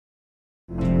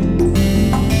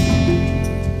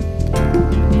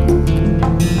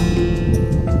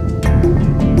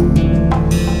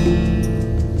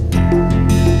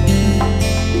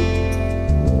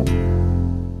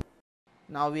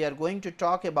Now, we are going to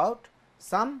talk about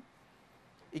some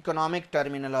economic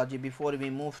terminology before we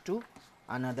move to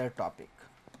another topic.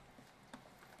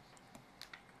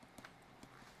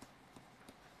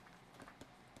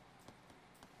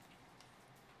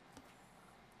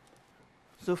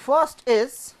 So, first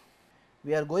is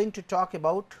we are going to talk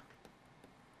about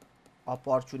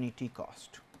opportunity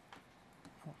cost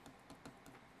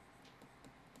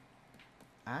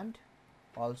and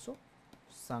also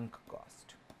sunk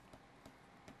cost.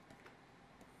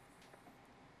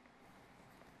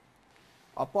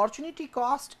 Opportunity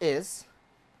cost is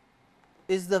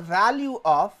the value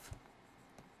of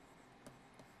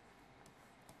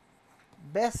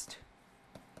best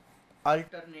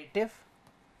alternative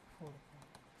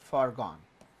foregone.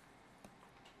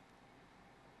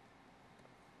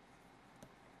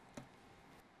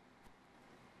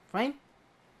 Fine.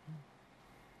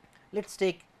 Let us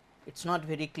take, it is not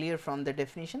very clear from the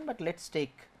definition, but let us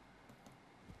take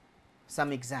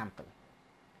some example.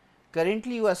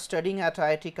 Currently, you are studying at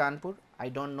IIT Kanpur. I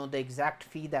do not know the exact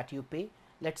fee that you pay.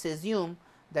 Let us assume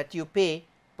that you pay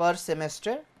per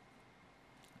semester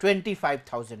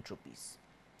 25,000 rupees.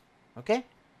 Okay?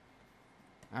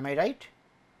 Am I right?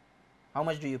 How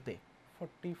much do you pay?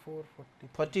 44,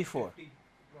 44.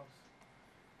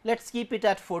 Let us keep it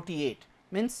at 48,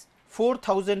 means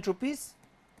 4,000 rupees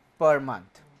per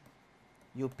month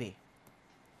you pay.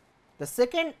 The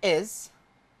second is,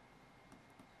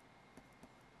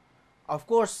 of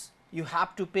course, you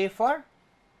have to pay for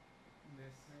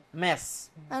mess,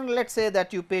 and let us say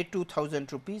that you pay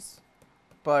 2,000 rupees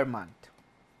per month.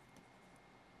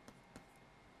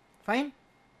 Fine.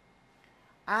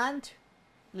 And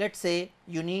let us say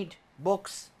you need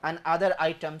books and other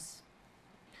items.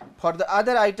 For the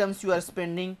other items you are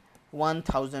spending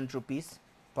 1,000 rupees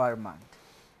per month.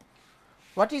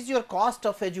 What is your cost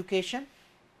of education?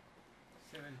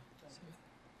 7.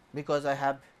 Because I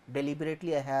have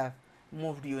deliberately I have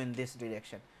moved you in this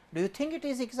direction. Do you think it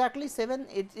is exactly 7?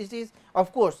 It is,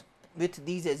 of course, with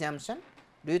these assumption.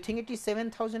 Do you think it is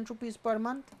 7,000 rupees per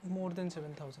month? More than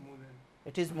 7,000.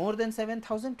 It is more than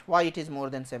 7,000. Why it is more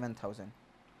than 7,000?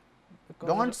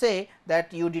 Do not say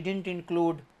that you did not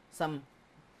include some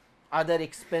other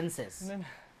expenses. No.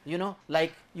 You know,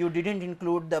 like you did not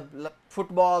include the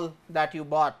football that you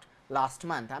bought last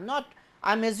month. I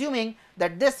am assuming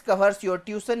that this covers your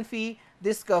tuition fee,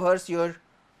 this covers your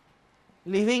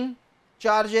living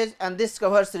charges, and this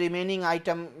covers remaining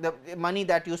item, the money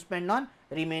that you spend on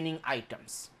remaining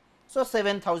items. So,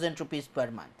 7,000 rupees per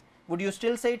month. Would you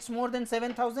still say it is more than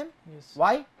 7,000? Yes.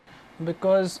 Why?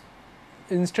 Because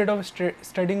instead of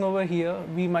studying over here,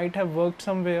 we might have worked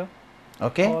somewhere.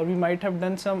 Okay. Or we might have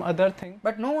done some other thing.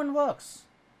 But no one works,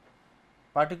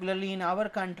 particularly in our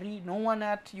country. No one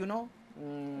at, you know,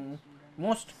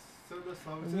 most. So the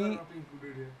services are not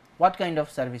included here. What kind of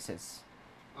services?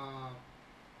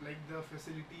 Like the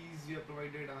facilities you have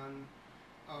provided and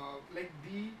like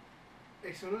the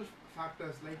external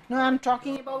factors like. No, I am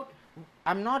talking about.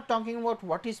 I am not talking about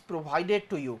what is provided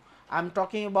to you. I am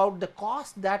talking about the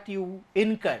cost that you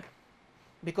incur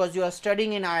because you are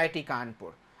studying in IIT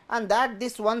Kanpur, and that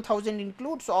this 1,000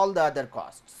 includes all the other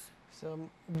costs. So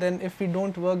then if we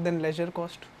don't work, then leisure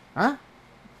cost. Huh?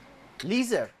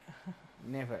 Leisure?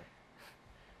 Never.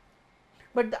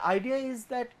 But the idea is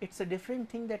that it is a different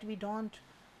thing that we don't,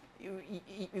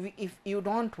 if you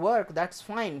don't work, that is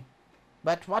fine.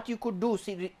 But what you could do,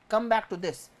 see, come back to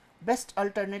this, best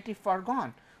alternative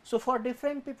foregone. So for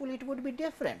different people it would be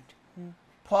different.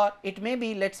 For it may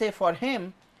be, let us say for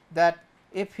him, that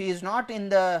if he is not in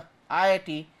the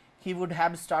IIT, he would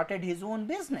have started his own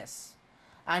business,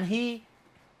 and he,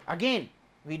 again,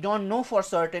 we do not know for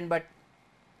certain, but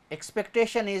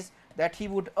expectation is that he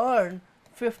would earn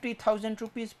 50,000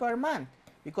 rupees per month,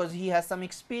 because he has some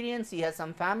experience, he has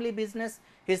some family business,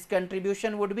 his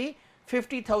contribution would be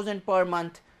 50,000 per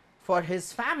month for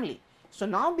his family. So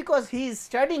now because he is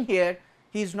studying here,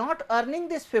 he is not earning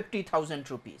this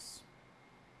 50,000 rupees.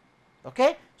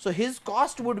 Okay? So his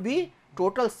cost would be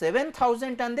total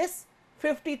 7,000 and this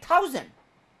 50,000,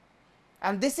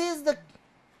 and this is the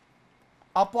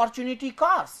opportunity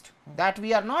cost that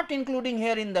we are not including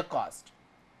here in the cost.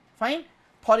 Fine.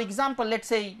 For example, let us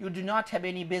say you do not have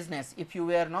any business. If you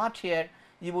were not here,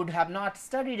 you would have not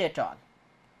studied at all.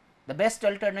 The best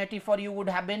alternative for you would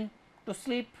have been to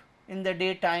sleep in the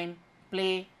daytime,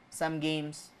 play some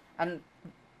games and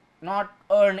not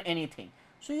earn anything.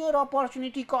 So your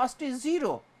opportunity cost is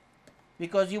 0,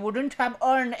 because you would not have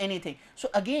earned anything. So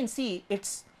again, see,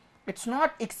 it's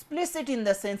not explicit in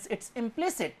the sense, it's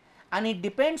implicit, and it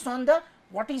depends on the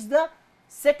what is the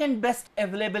second best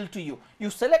available to you. You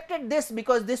selected this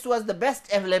because this was the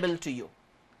best available to you.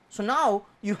 So, now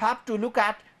you have to look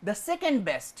at the second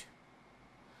best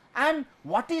and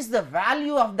what is the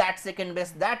value of that second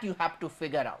best, that you have to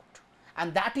figure out,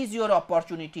 and that is your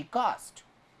opportunity cost.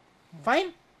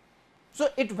 Fine. So,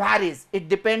 it varies, it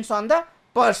depends on the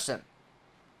person.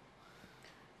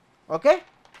 Okay.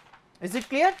 Is it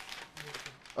clear?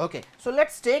 Okay. So, let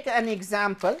us take an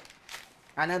example,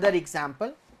 another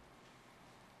example,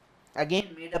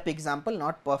 again made up example,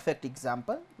 not perfect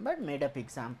example, but made up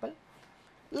example.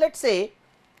 Let us say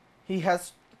he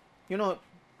has,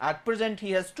 at present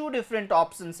he has two different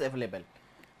options available.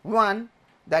 One,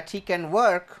 that he can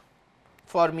work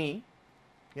for me,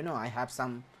 I have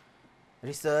some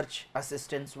research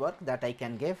assistance work that I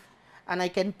can give, and I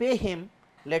can pay him,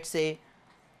 let us say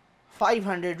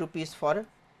 500 rupees for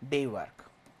day work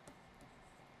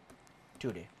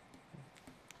today.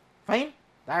 Fine,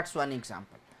 that is one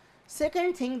example.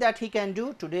 Second thing that he can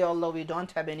do today, although we do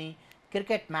not have any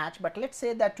cricket match, but let us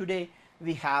say that today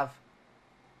we have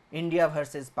India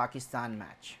versus Pakistan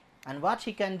match, and what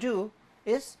he can do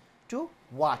is to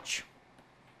watch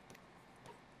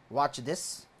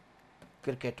this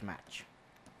cricket match.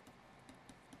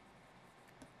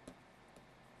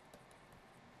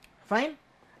 Fine.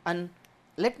 And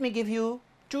let me give you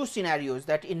two scenarios,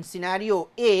 that in scenario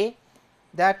A,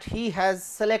 that he has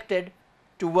selected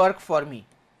to work for me.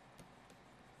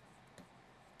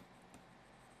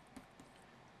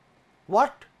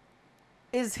 What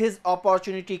is his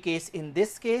opportunity case in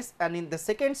this case, and in the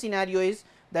second scenario is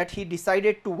that he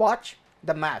decided to watch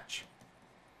the match.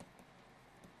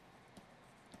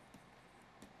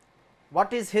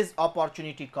 What is his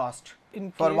opportunity cost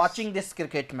for watching this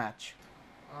cricket match?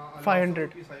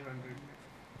 500. 500.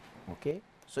 Okay.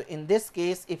 So, in this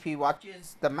case, if he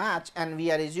watches the match, and we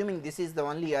are assuming this is the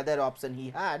only other option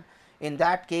he had, in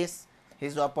that case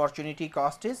his opportunity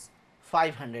cost is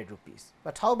 500 rupees.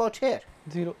 But how about here?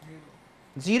 0.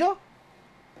 0?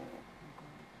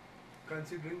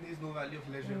 Considering there is no value of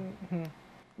leisure.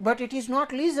 But it is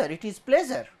not leisure, it is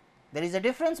pleasure. There is a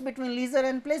difference between leisure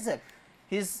and pleasure.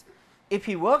 If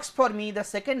he works for me, the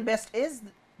second best is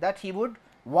that he would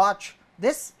watch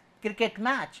this cricket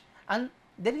match, and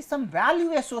there is some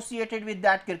value associated with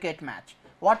that cricket match.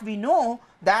 What we know,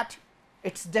 that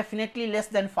it is definitely less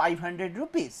than 500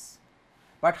 rupees,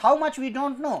 but how much we do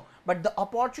not know, but the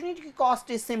opportunity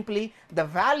cost is simply the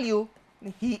value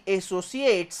he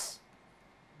associates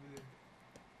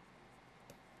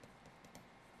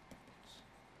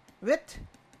with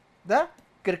the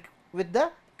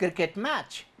cricket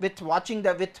match, with watching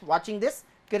this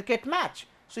cricket match.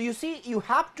 So, you see, you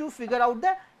have to figure out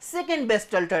the second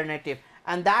best alternative,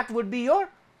 and that would be your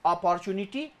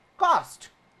opportunity cost,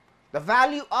 the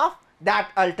value of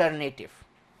that alternative.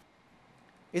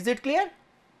 Is it clear?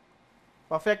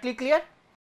 Perfectly clear?